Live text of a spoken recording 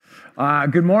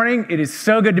Good morning. It is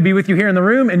so good to be with you here in the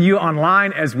room and you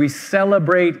online as we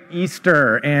celebrate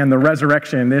Easter and the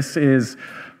resurrection. This is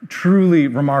truly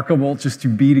remarkable just to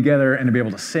be together and to be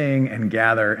able to sing and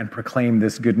gather and proclaim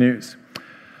this good news.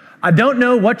 I don't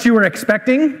know what you were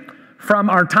expecting from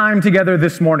our time together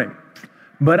this morning,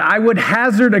 but I would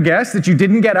hazard a guess that you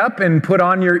didn't get up and put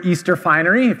on your Easter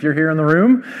finery, if you're here in the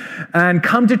room, and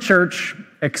come to church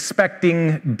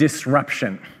expecting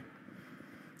disruption.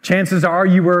 Chances are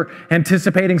you were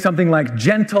anticipating something like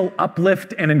gentle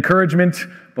uplift and encouragement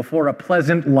before a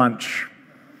pleasant lunch.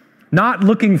 Not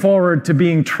looking forward to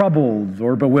being troubled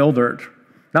or bewildered.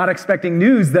 Not expecting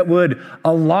news that would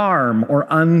alarm or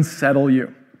unsettle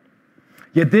you.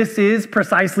 Yet this is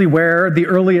precisely where the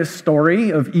earliest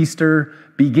story of Easter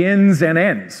begins and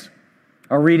ends.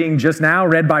 Our reading just now,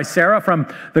 read by Sarah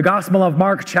from the Gospel of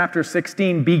Mark, chapter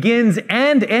 16, begins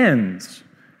and ends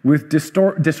with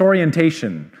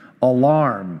disorientation,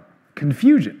 alarm,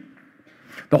 confusion.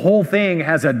 The whole thing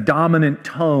has a dominant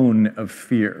tone of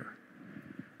fear.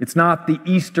 It's not the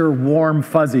Easter warm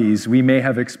fuzzies we may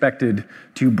have expected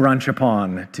to brunch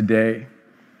upon today.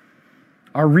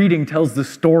 Our reading tells the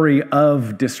story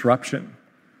of disruption.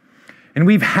 And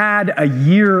we've had a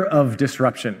year of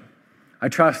disruption. I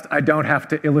trust I don't have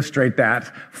to illustrate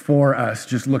that for us.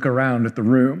 Just look around at the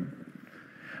room.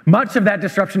 Much of that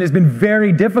disruption has been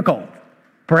very difficult.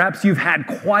 Perhaps you've had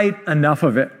quite enough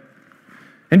of it.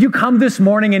 And you come this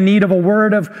morning in need of a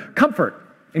word of comfort,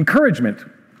 encouragement,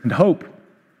 and hope.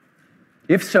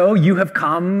 If so, you have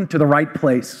come to the right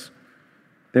place.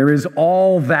 There is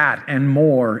all that and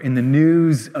more in the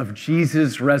news of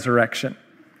Jesus' resurrection.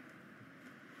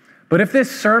 But if this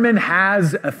sermon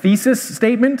has a thesis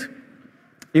statement,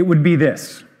 it would be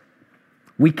this: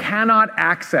 we cannot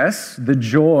access the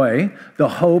joy, the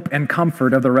hope, and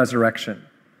comfort of the resurrection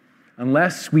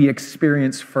unless we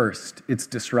experience first its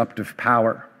disruptive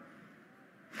power.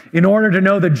 In order to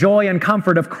know the joy and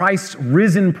comfort of Christ's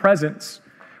risen presence,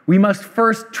 we must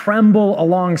first tremble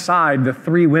alongside the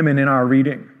three women in our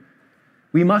reading.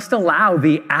 We must allow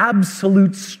the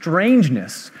absolute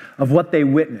strangeness of what they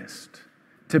witnessed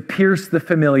to pierce the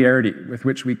familiarity with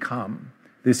which we come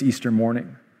this Easter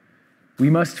morning. We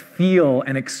must feel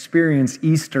and experience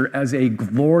Easter as a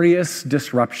glorious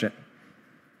disruption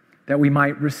that we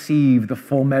might receive the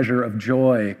full measure of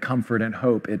joy, comfort, and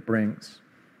hope it brings.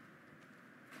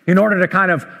 In order to kind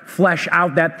of flesh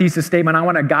out that thesis statement, I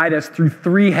want to guide us through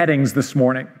three headings this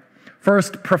morning.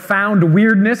 First, profound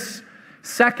weirdness.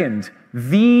 Second,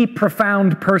 the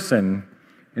profound person.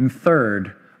 And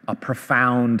third, a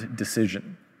profound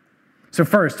decision. So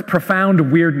first,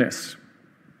 profound weirdness.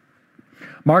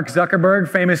 Mark Zuckerberg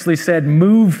famously said,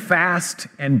 "Move fast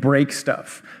and break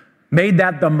stuff." Made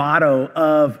that the motto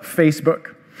of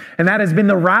Facebook. And that has been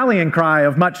the rallying cry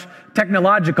of much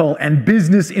technological and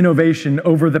business innovation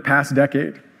over the past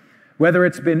decade. Whether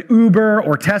it's been Uber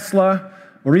or Tesla,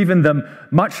 or even the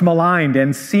much maligned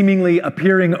and seemingly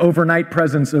appearing overnight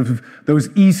presence of those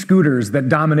e-scooters that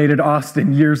dominated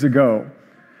Austin years ago.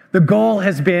 The goal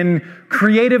has been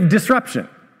creative disruption.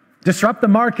 Disrupt the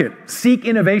market, seek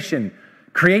innovation,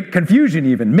 create confusion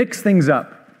even, mix things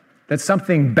up, that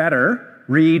something better,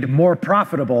 read more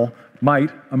profitable,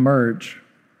 might emerge.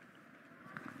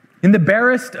 In the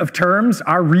barest of terms,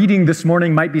 our reading this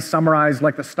morning might be summarized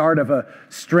like the start of a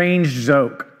strange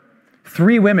joke.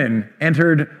 Three women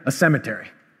entered a cemetery.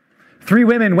 Three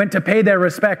women went to pay their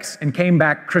respects and came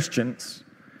back Christians.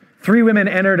 Three women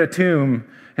entered a tomb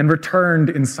and returned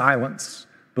in silence,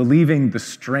 believing the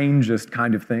strangest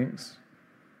kind of things.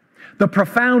 The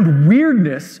profound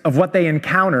weirdness of what they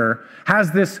encounter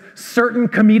has this certain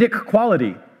comedic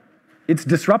quality. It's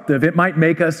disruptive. It might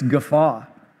make us guffaw.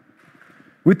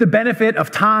 With the benefit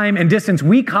of time and distance,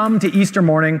 we come to Easter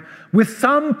morning with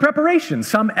some preparation,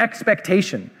 some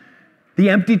expectation. The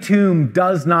empty tomb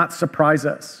does not surprise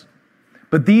us.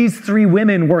 But these three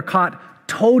women were caught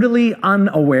totally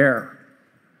unaware.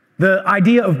 The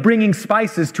idea of bringing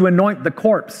spices to anoint the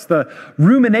corpse, the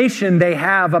rumination they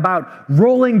have about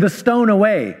rolling the stone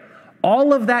away,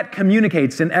 all of that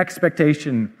communicates an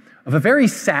expectation of a very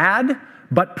sad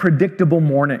but predictable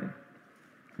mourning,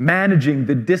 managing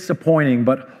the disappointing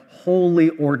but wholly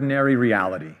ordinary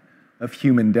reality of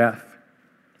human death.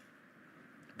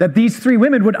 That these three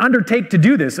women would undertake to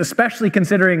do this, especially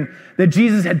considering that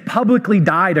Jesus had publicly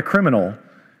died a criminal,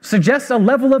 suggests a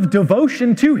level of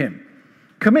devotion to him,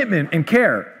 commitment and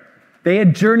care. They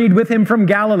had journeyed with him from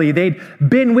Galilee. They'd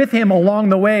been with him along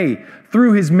the way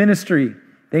through his ministry.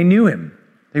 They knew him.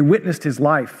 They witnessed his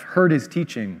life, heard his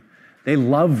teaching. They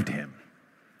loved him.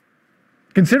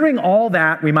 Considering all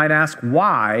that, we might ask,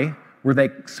 why were they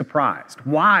surprised?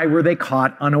 Why were they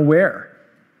caught unaware?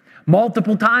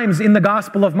 Multiple times in the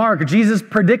Gospel of Mark, Jesus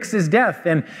predicts his death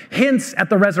and hints at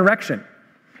the resurrection.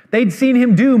 They'd seen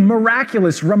him do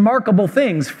miraculous, remarkable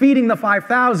things, feeding the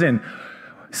 5,000,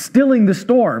 stilling the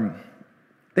storm.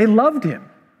 They loved him,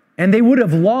 and they would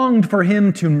have longed for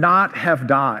him to not have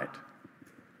died.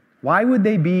 Why would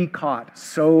they be caught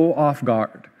so off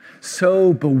guard,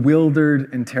 so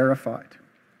bewildered and terrified?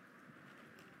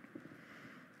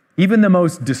 Even the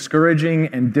most discouraging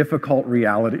and difficult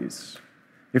realities,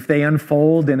 if they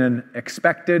unfold in an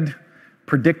expected,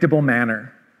 predictable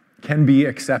manner, can be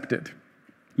accepted,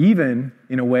 even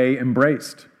in a way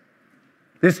embraced.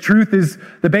 This truth is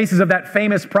the basis of that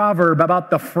famous proverb about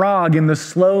the frog in the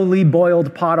slowly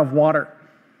boiled pot of water.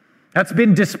 That's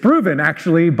been disproven,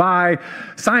 actually, by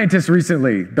scientists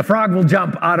recently. The frog will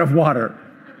jump out of water.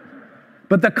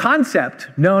 But the concept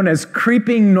known as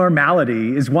creeping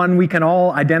normality is one we can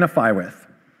all identify with.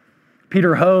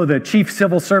 Peter Ho, the chief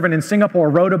civil servant in Singapore,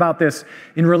 wrote about this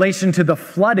in relation to the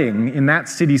flooding in that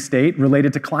city-state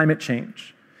related to climate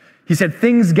change. He said,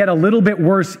 things get a little bit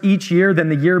worse each year than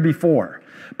the year before,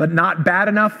 but not bad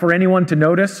enough for anyone to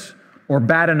notice or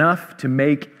bad enough to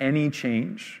make any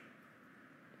change.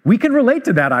 We can relate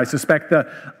to that, I suspect,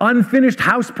 the unfinished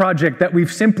house project that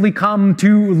we've simply come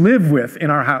to live with in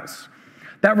our house.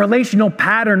 That relational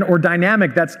pattern or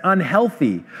dynamic that's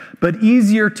unhealthy, but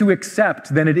easier to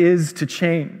accept than it is to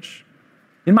change.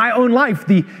 In my own life,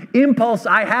 the impulse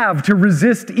I have to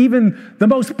resist even the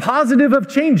most positive of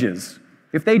changes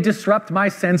if they disrupt my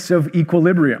sense of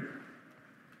equilibrium.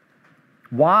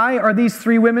 Why are these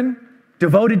three women,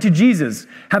 devoted to Jesus,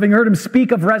 having heard him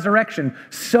speak of resurrection,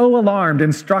 so alarmed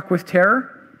and struck with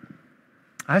terror?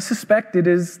 I suspect it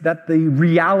is that the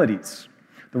realities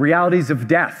of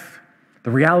death,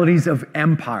 the realities of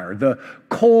empire, the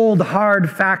cold, hard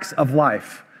facts of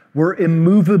life were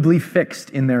immovably fixed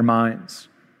in their minds,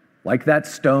 like that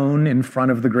stone in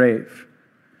front of the grave,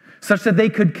 such that they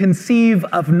could conceive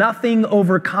of nothing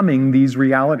overcoming these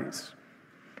realities.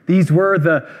 These were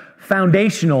the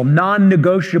foundational,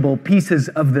 non-negotiable pieces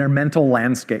of their mental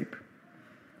landscape.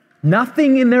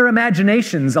 Nothing in their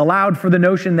imaginations allowed for the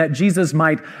notion that Jesus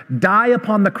might die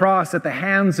upon the cross at the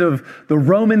hands of the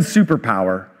Roman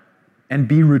superpower and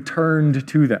be returned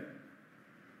to them.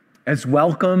 As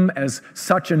welcome as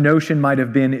such a notion might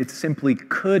have been, it simply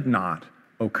could not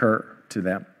occur to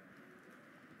them.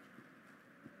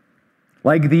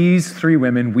 Like these three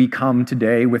women, we come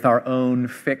today with our own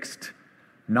fixed,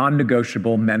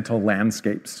 non-negotiable mental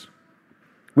landscapes,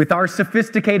 with our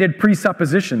sophisticated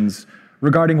presuppositions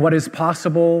regarding what is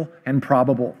possible and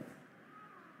probable,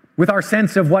 with our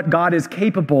sense of what God is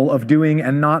capable of doing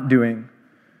and not doing,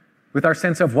 with our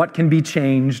sense of what can be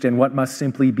changed and what must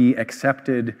simply be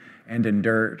accepted and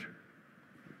endured.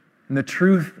 And the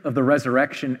truth of the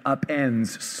resurrection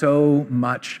upends so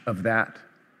much of that,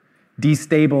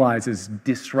 destabilizes,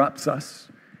 disrupts us.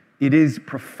 It is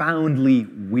profoundly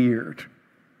weird.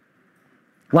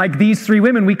 Like these three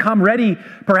women, we come ready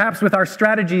perhaps with our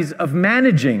strategies of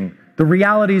managing the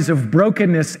realities of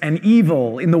brokenness and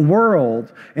evil in the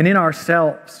world and in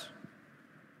ourselves.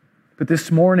 But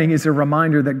this morning is a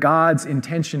reminder that God's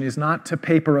intention is not to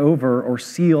paper over or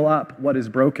seal up what is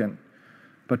broken,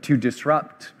 but to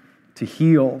disrupt, to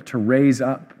heal, to raise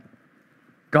up.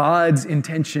 God's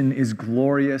intention is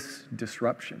glorious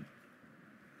disruption.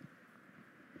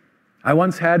 I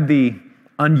once had the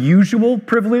unusual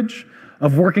privilege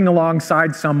of working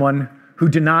alongside someone who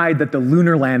denied that the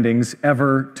lunar landings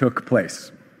ever took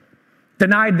place,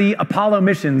 denied the Apollo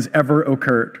missions ever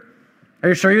occurred. I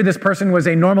assure you, this person was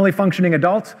a normally functioning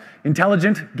adult,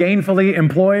 intelligent, gainfully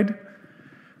employed.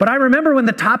 But I remember when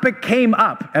the topic came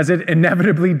up, as it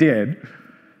inevitably did,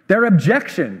 their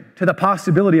objection to the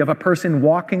possibility of a person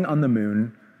walking on the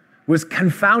moon was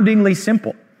confoundingly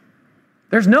simple.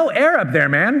 There's no air up there,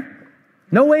 man.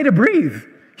 No way to breathe.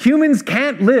 Humans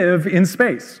can't live in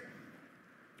space.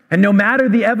 And no matter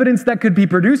the evidence that could be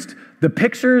produced, the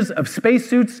pictures of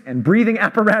spacesuits and breathing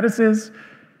apparatuses,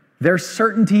 their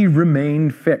certainty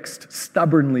remained fixed,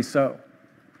 stubbornly so.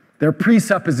 Their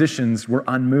presuppositions were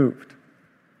unmoved.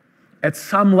 At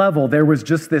some level, there was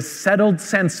just this settled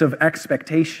sense of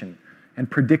expectation and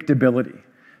predictability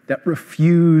that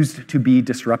refused to be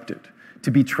disrupted,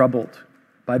 to be troubled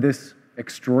by this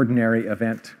extraordinary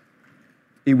event.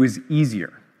 It was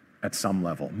easier at some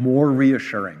level, more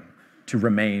reassuring to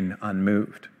remain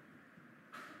unmoved.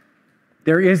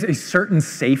 There is a certain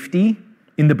safety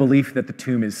in the belief that the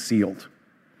tomb is sealed,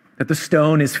 that the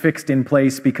stone is fixed in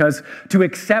place, because to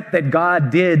accept that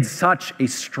God did such a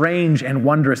strange and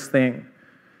wondrous thing,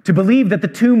 To believe that the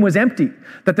tomb was empty,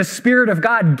 that the Spirit of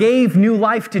God gave new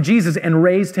life to Jesus and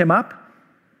raised him up,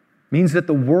 means that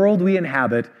the world we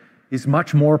inhabit is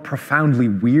much more profoundly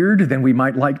weird than we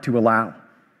might like to allow.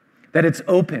 That it's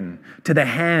open to the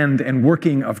hand and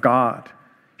working of God,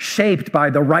 shaped by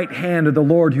the right hand of the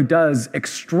Lord who does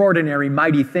extraordinary,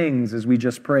 mighty things, as we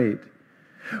just prayed,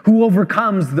 who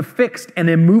overcomes the fixed and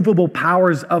immovable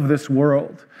powers of this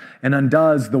world and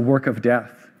undoes the work of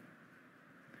death.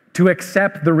 To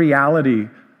accept the reality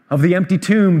of the empty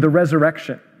tomb, the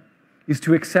resurrection, is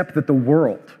to accept that the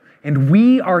world and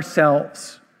we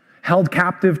ourselves, held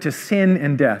captive to sin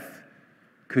and death,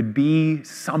 could be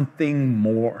something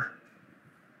more.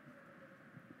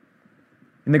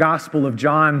 In the Gospel of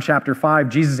John, chapter 5,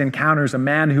 Jesus encounters a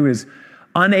man who is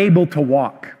unable to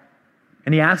walk,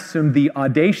 and he asks him the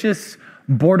audacious,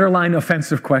 borderline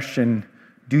offensive question,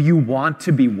 do you want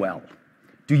to be well?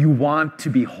 Do you want to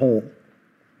be whole?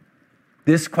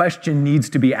 This question needs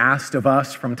to be asked of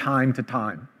us from time to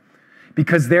time,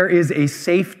 because there is a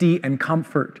safety and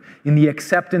comfort in the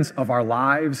acceptance of our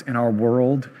lives and our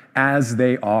world as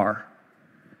they are.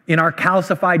 In our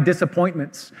calcified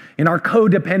disappointments, in our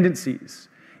codependencies,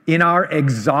 in our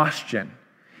exhaustion,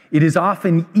 it is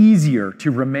often easier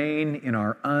to remain in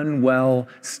our unwell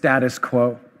status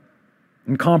quo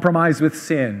and compromise with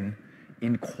sin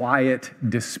in quiet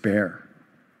despair,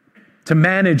 to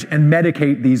manage and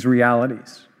medicate these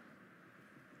realities.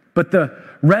 But the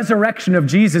resurrection of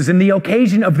Jesus and the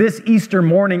occasion of this Easter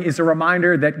morning is a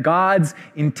reminder that God's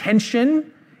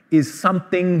intention is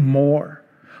something more.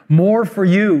 More for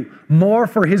you, more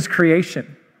for his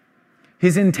creation.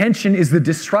 His intention is the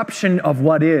disruption of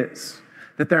what is,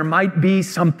 that there might be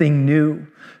something new,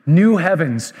 new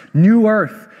heavens, new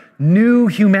earth, new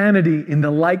humanity in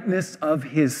the likeness of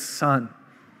his Son.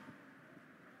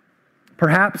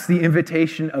 Perhaps the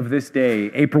invitation of this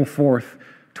day, April 4th,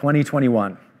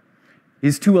 2021,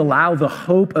 is to allow the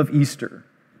hope of Easter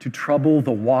to trouble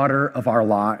the water of our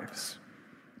lives,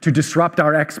 to disrupt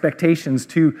our expectations,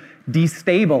 to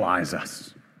destabilize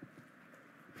us.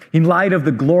 In light of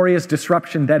the glorious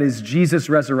disruption that is Jesus'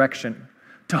 resurrection,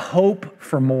 to hope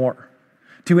for more,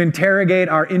 to interrogate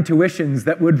our intuitions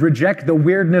that would reject the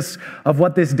weirdness of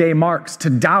what this day marks, to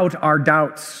doubt our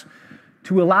doubts,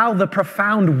 to allow the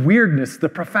profound weirdness, the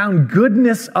profound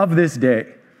goodness of this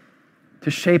day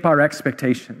to shape our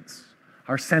expectations,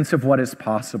 our sense of what is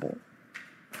possible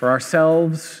for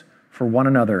ourselves, for one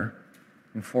another,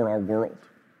 and for our world.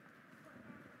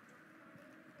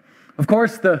 Of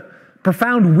course, the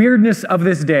profound weirdness of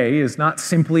this day is not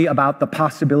simply about the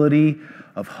possibility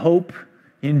of hope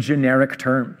in generic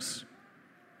terms.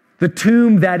 The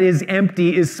tomb that is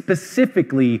empty is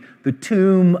specifically the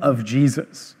tomb of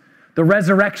Jesus, the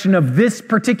resurrection of this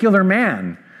particular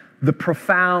man, the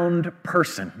profound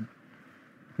person.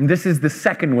 And this is the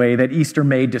second way that Easter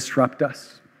may disrupt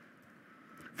us.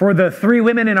 For the three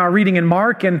women in our reading in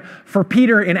Mark and for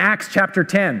Peter in Acts chapter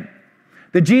 10,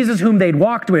 the Jesus whom they'd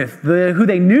walked with, who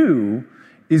they knew,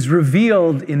 is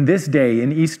revealed in this day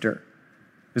in Easter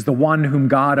as the one whom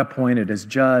God appointed as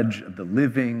judge of the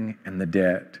living and the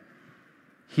dead.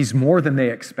 He's more than they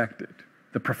expected,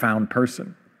 the profound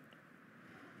person.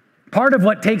 Part of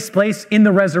what takes place in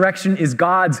the resurrection is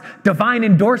God's divine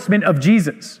endorsement of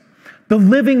Jesus. The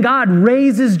living God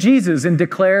raises Jesus and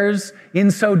declares,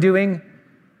 in so doing,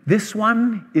 this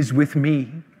one is with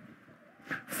me.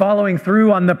 Following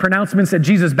through on the pronouncements at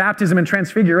Jesus' baptism and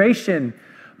transfiguration,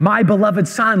 my beloved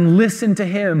Son, listen to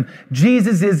him.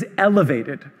 Jesus is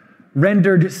elevated,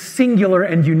 rendered singular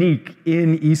and unique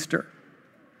in Easter.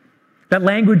 That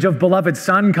language of beloved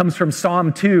Son comes from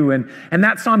Psalm 2, and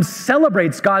that psalm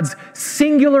celebrates God's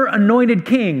singular anointed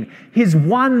King, his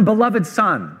one beloved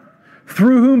Son,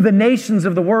 through whom the nations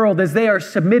of the world, as they are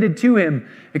submitted to him,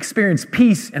 experience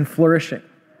peace and flourishing,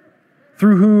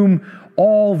 through whom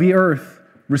all the earth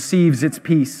receives its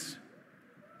peace.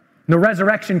 The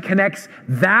resurrection connects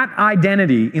that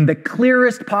identity in the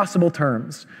clearest possible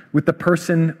terms with the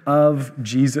person of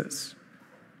Jesus.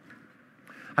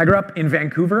 I grew up in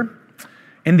Vancouver,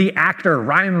 and the actor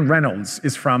Ryan Reynolds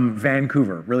is from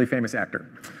Vancouver, really famous actor.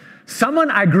 Someone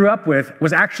I grew up with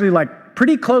was actually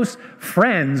pretty close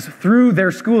friends through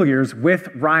their school years with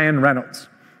Ryan Reynolds.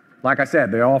 Like I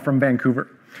said, they're all from Vancouver.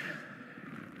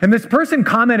 And this person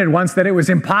commented once that it was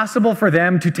impossible for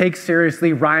them to take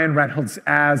seriously Ryan Reynolds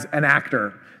as an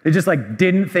actor. They just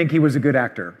didn't think he was a good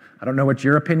actor. I don't know what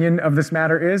your opinion of this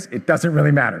matter is. It doesn't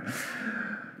really matter.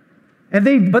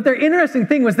 But their interesting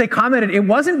thing was they commented it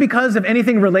wasn't because of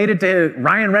anything related to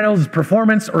Ryan Reynolds'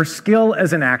 performance or skill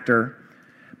as an actor,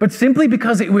 but simply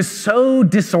because it was so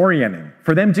disorienting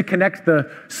for them to connect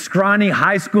the scrawny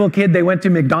high school kid they went to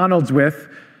McDonald's with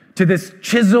to this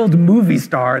chiseled movie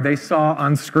star they saw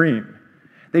on screen.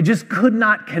 They just could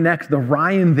not connect the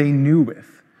Ryan they knew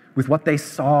with what they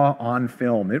saw on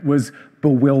film. It was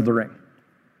bewildering.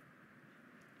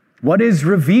 What is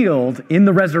revealed in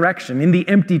the resurrection, in the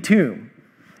empty tomb,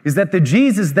 is that the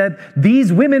Jesus that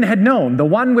these women had known, the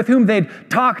one with whom they'd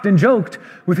talked and joked,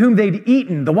 with whom they'd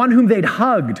eaten, the one whom they'd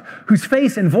hugged, whose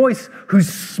face and voice, whose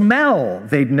smell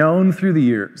they'd known through the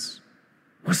years,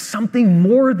 was something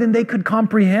more than they could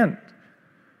comprehend,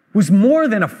 was more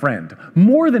than a friend,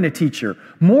 more than a teacher,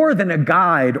 more than a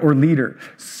guide or leader,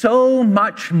 so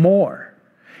much more.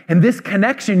 And this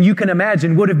connection, you can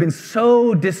imagine, would have been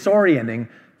so disorienting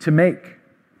to make.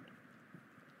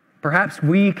 Perhaps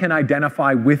we can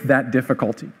identify with that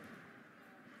difficulty.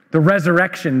 The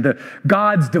resurrection,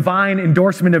 God's divine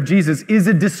endorsement of Jesus, is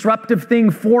a disruptive thing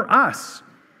for us.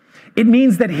 It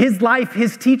means that his life,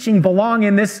 his teaching belong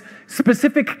in this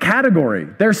specific category.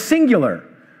 They're singular,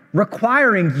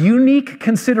 requiring unique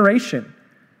consideration.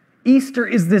 Easter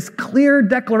is this clear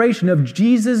declaration of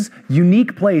Jesus'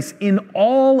 unique place in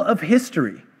all of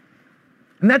history.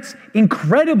 And that's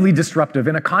incredibly disruptive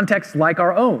in a context like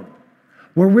our own,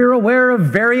 where we're aware of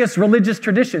various religious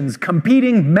traditions,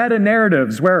 competing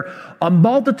meta-narratives, where a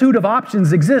multitude of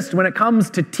options exist when it comes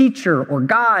to teacher or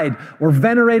guide or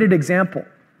venerated example.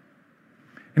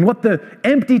 And what the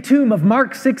empty tomb of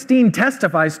Mark 16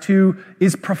 testifies to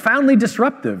is profoundly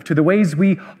disruptive to the ways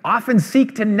we often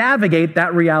seek to navigate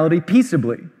that reality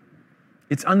peaceably.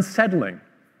 It's unsettling.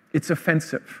 It's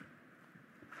offensive.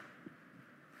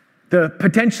 The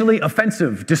potentially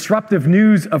offensive, disruptive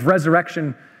news of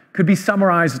resurrection could be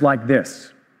summarized like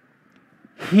this.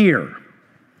 Here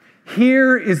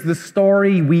is the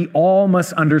story we all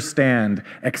must understand,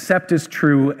 accept as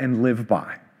true, and live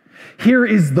by. Here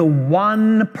is the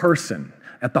one person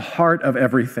at the heart of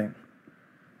everything.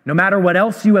 No matter what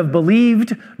else you have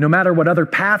believed, no matter what other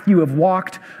path you have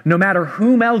walked, no matter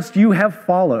whom else you have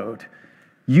followed,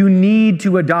 you need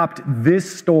to adopt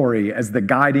this story as the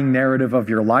guiding narrative of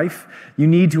your life. You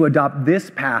need to adopt this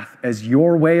path as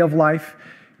your way of life.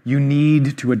 You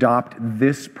need to adopt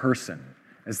this person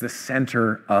as the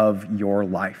center of your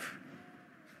life.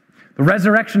 The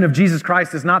resurrection of Jesus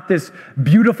Christ is not this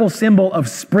beautiful symbol of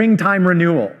springtime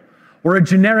renewal or a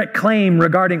generic claim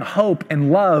regarding hope and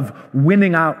love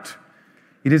winning out.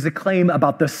 It is a claim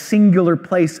about the singular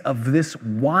place of this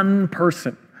one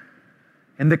person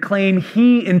and the claim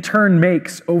he in turn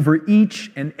makes over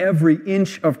each and every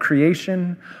inch of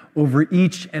creation, over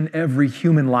each and every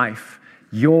human life,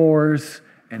 yours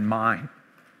and mine.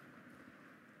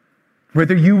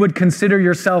 Whether you would consider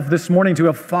yourself this morning to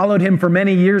have followed him for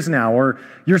many years now, or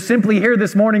you're simply here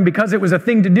this morning because it was a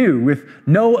thing to do with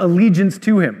no allegiance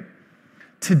to him,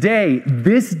 today,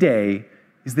 this day,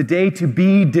 is the day to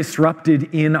be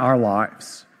disrupted in our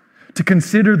lives, to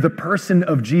consider the person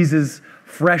of Jesus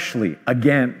freshly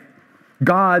again,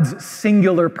 God's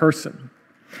singular person,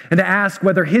 and to ask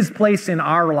whether his place in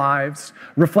our lives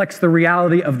reflects the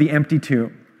reality of the empty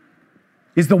tomb,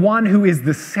 is the one who is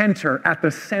the center, at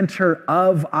the center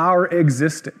of our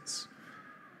existence.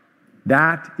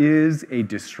 That is a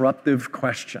disruptive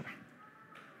question.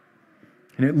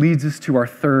 And it leads us to our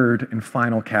third and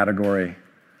final category,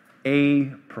 a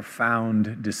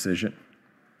profound decision.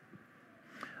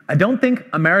 I don't think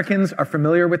Americans are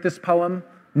familiar with this poem.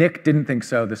 Nick didn't think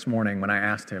so this morning when I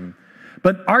asked him.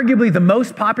 But arguably the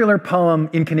most popular poem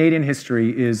in Canadian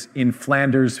history is In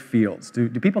Flanders Fields. Do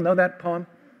people know that poem?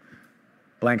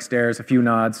 Blank stares, a few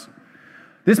nods.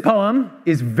 This poem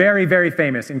is very, very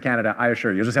famous in Canada, I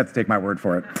assure you. You'll just have to take my word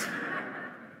for it.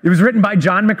 It was written by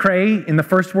John McCrae in the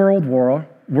First World War,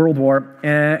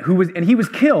 and he was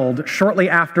killed shortly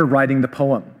after writing the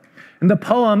poem. And the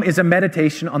poem is a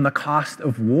meditation on the cost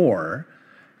of war,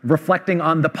 reflecting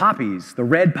on the poppies, the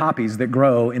red poppies that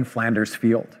grow in Flanders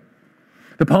Field.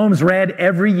 The poem's read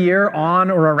every year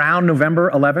on or around November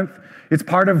 11th. It's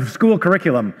part of school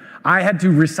curriculum. I had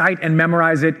to recite and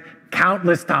memorize it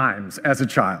countless times as a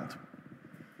child.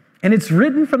 And it's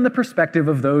written from the perspective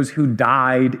of those who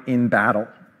died in battle.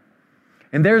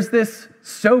 And there's this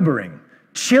sobering,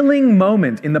 chilling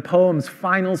moment in the poem's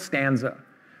final stanza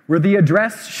where the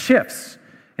address shifts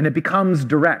and it becomes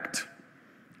direct.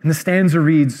 And the stanza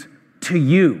reads, "To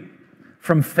you,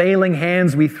 from failing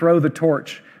hands we throw the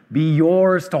torch, be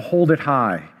yours to hold it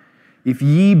high. If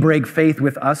ye break faith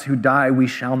with us who die, we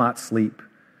shall not sleep,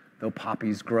 though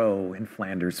poppies grow in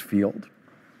Flanders Field."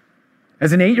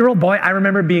 As an 8-year-old boy, I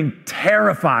remember being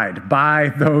terrified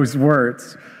by those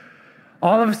words.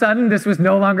 All of a sudden, this was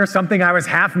no longer something I was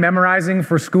half memorizing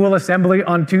for school assembly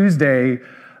on Tuesday.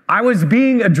 I was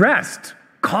being addressed,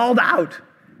 called out,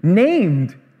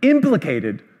 named,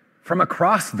 implicated from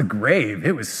across the grave.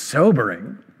 It was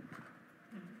sobering.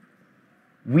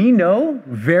 We know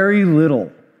very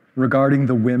little regarding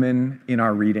the women in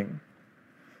our reading.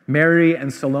 Mary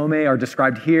and Salome are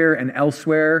described here and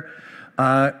elsewhere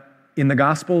in the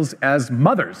Gospels as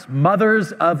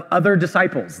mothers of other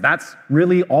disciples. That's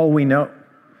really all we know.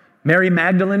 Mary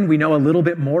Magdalene, we know a little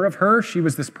bit more of her. She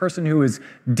was this person who was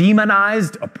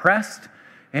demonized, oppressed,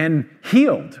 and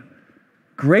healed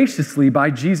graciously by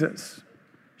Jesus.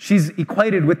 She's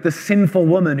equated with the sinful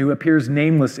woman who appears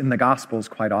nameless in the Gospels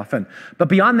quite often. But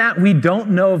beyond that, we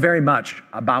don't know very much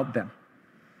about them.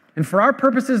 And for our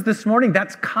purposes this morning,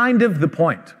 that's kind of the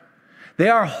point. They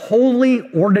are wholly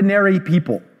ordinary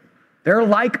people. They're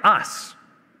like us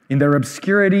in their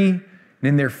obscurity and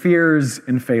in their fears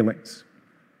and failings.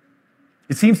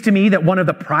 It seems to me that one of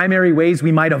the primary ways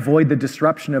we might avoid the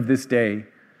disruption of this day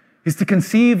is to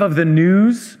conceive of the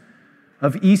news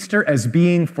of Easter as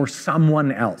being for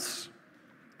someone else,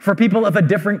 for people of a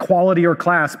different quality or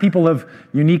class, people of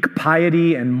unique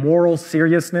piety and moral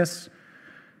seriousness,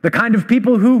 the kind of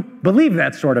people who believe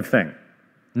that sort of thing,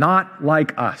 not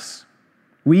like us.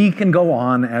 We can go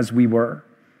on as we were.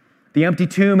 The empty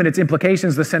tomb and its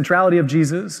implications, the centrality of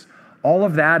Jesus, all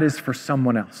of that is for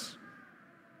someone else.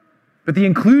 But the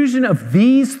inclusion of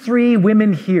these three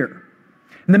women here,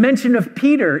 and the mention of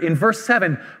Peter in verse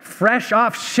 7, fresh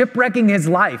off shipwrecking his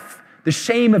life, the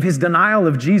shame of his denial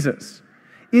of Jesus,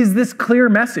 is this clear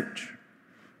message.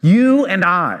 You and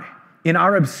I, in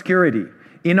our obscurity,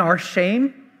 in our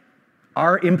shame,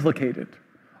 are implicated,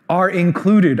 are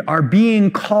included, are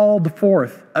being called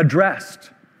forth,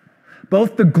 addressed.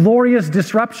 Both the glorious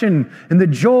disruption and the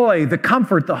joy, the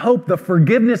comfort, the hope, the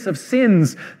forgiveness of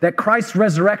sins that Christ's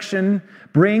resurrection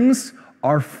brings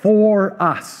are for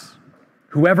us.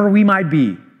 Whoever we might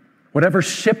be, whatever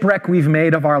shipwreck we've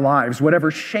made of our lives,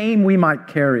 whatever shame we might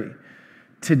carry,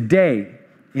 today,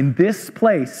 in this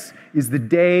place, is the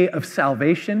day of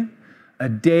salvation, a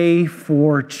day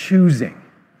for choosing.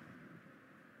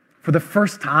 For the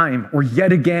first time, or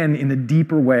yet again in a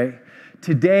deeper way,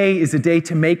 today is a day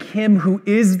to make him who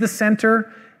is the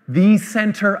center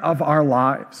of our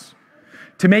lives.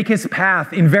 To make his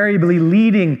path invariably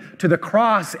leading to the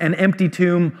cross and empty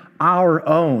tomb our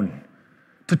own.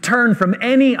 To turn from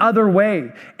any other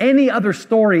way, any other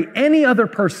story, any other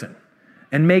person,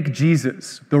 and make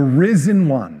Jesus, the risen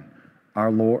one,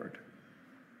 our Lord.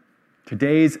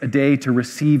 Today's a day to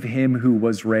receive him who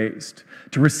was raised,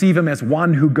 to receive him as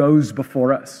one who goes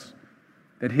before us,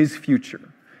 that his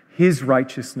future, his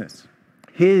righteousness,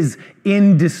 his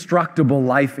indestructible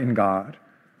life in God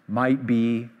might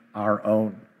be our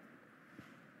own.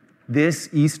 This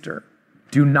Easter,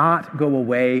 do not go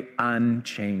away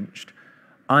unchanged,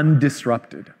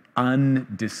 undisrupted,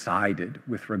 undecided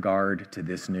with regard to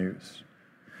this news.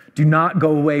 Do not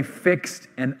go away fixed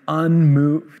and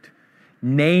unmoved.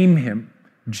 Name him,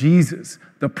 Jesus,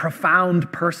 the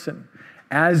profound person,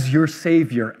 as your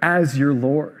Savior, as your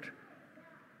Lord.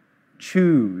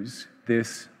 Choose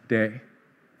this day.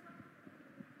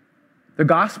 The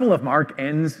Gospel of Mark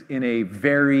ends in a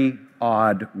very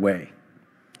odd way.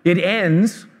 It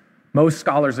ends, most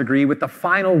scholars agree, with the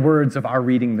final words of our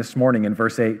reading this morning in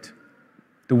verse 8.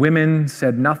 The women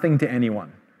said nothing to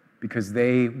anyone because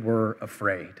they were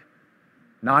afraid.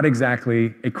 Not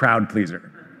exactly a crowd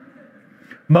pleaser.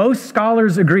 Most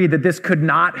scholars agree that this could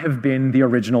not have been the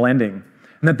original ending,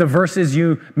 and that the verses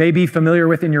you may be familiar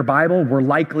with in your Bible were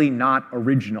likely not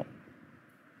original.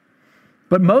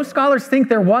 But most scholars think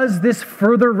there was this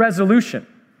further resolution,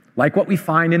 like what we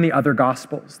find in the other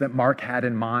Gospels that Mark had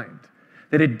in mind,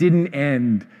 that it didn't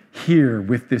end here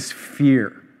with this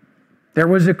fear. There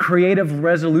was a creative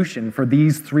resolution for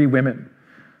these three women,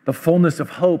 the fullness of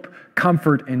hope,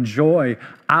 comfort, and joy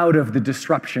out of the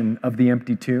disruption of the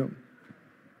empty tomb.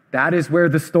 That is where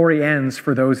the story ends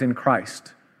for those in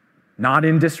Christ. Not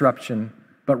in disruption,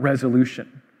 but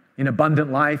resolution. In abundant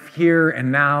life here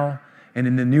and now, and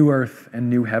in the new earth and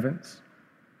new heavens.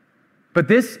 But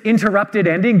this interrupted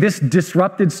ending, this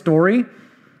disrupted story,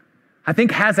 I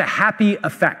think has a happy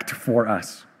effect for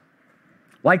us.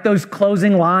 Like those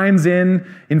closing lines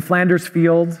in Flanders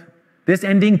Field, this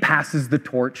ending passes the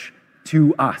torch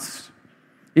to us.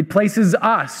 It places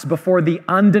us before the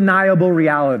undeniable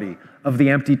reality of the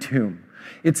empty tomb.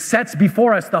 It sets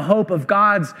before us the hope of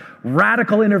God's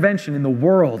radical intervention in the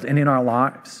world and in our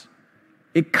lives.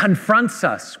 It confronts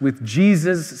us with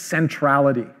Jesus'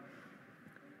 centrality.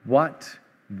 What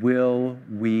will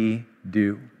we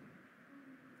do?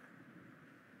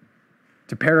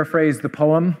 To paraphrase the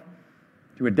poem,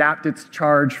 to adapt its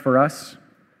charge for us,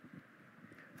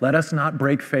 let us not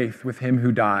break faith with him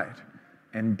who died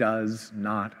and does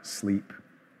not sleep,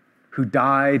 who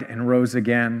died and rose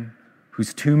again,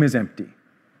 whose tomb is empty,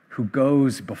 who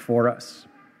goes before us,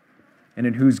 and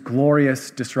in whose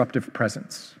glorious disruptive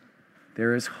presence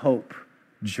there is hope,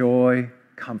 joy,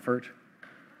 comfort,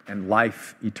 and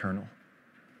life eternal.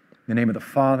 In the name of the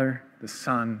Father, the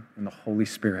Son, and the Holy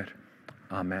Spirit,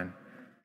 amen.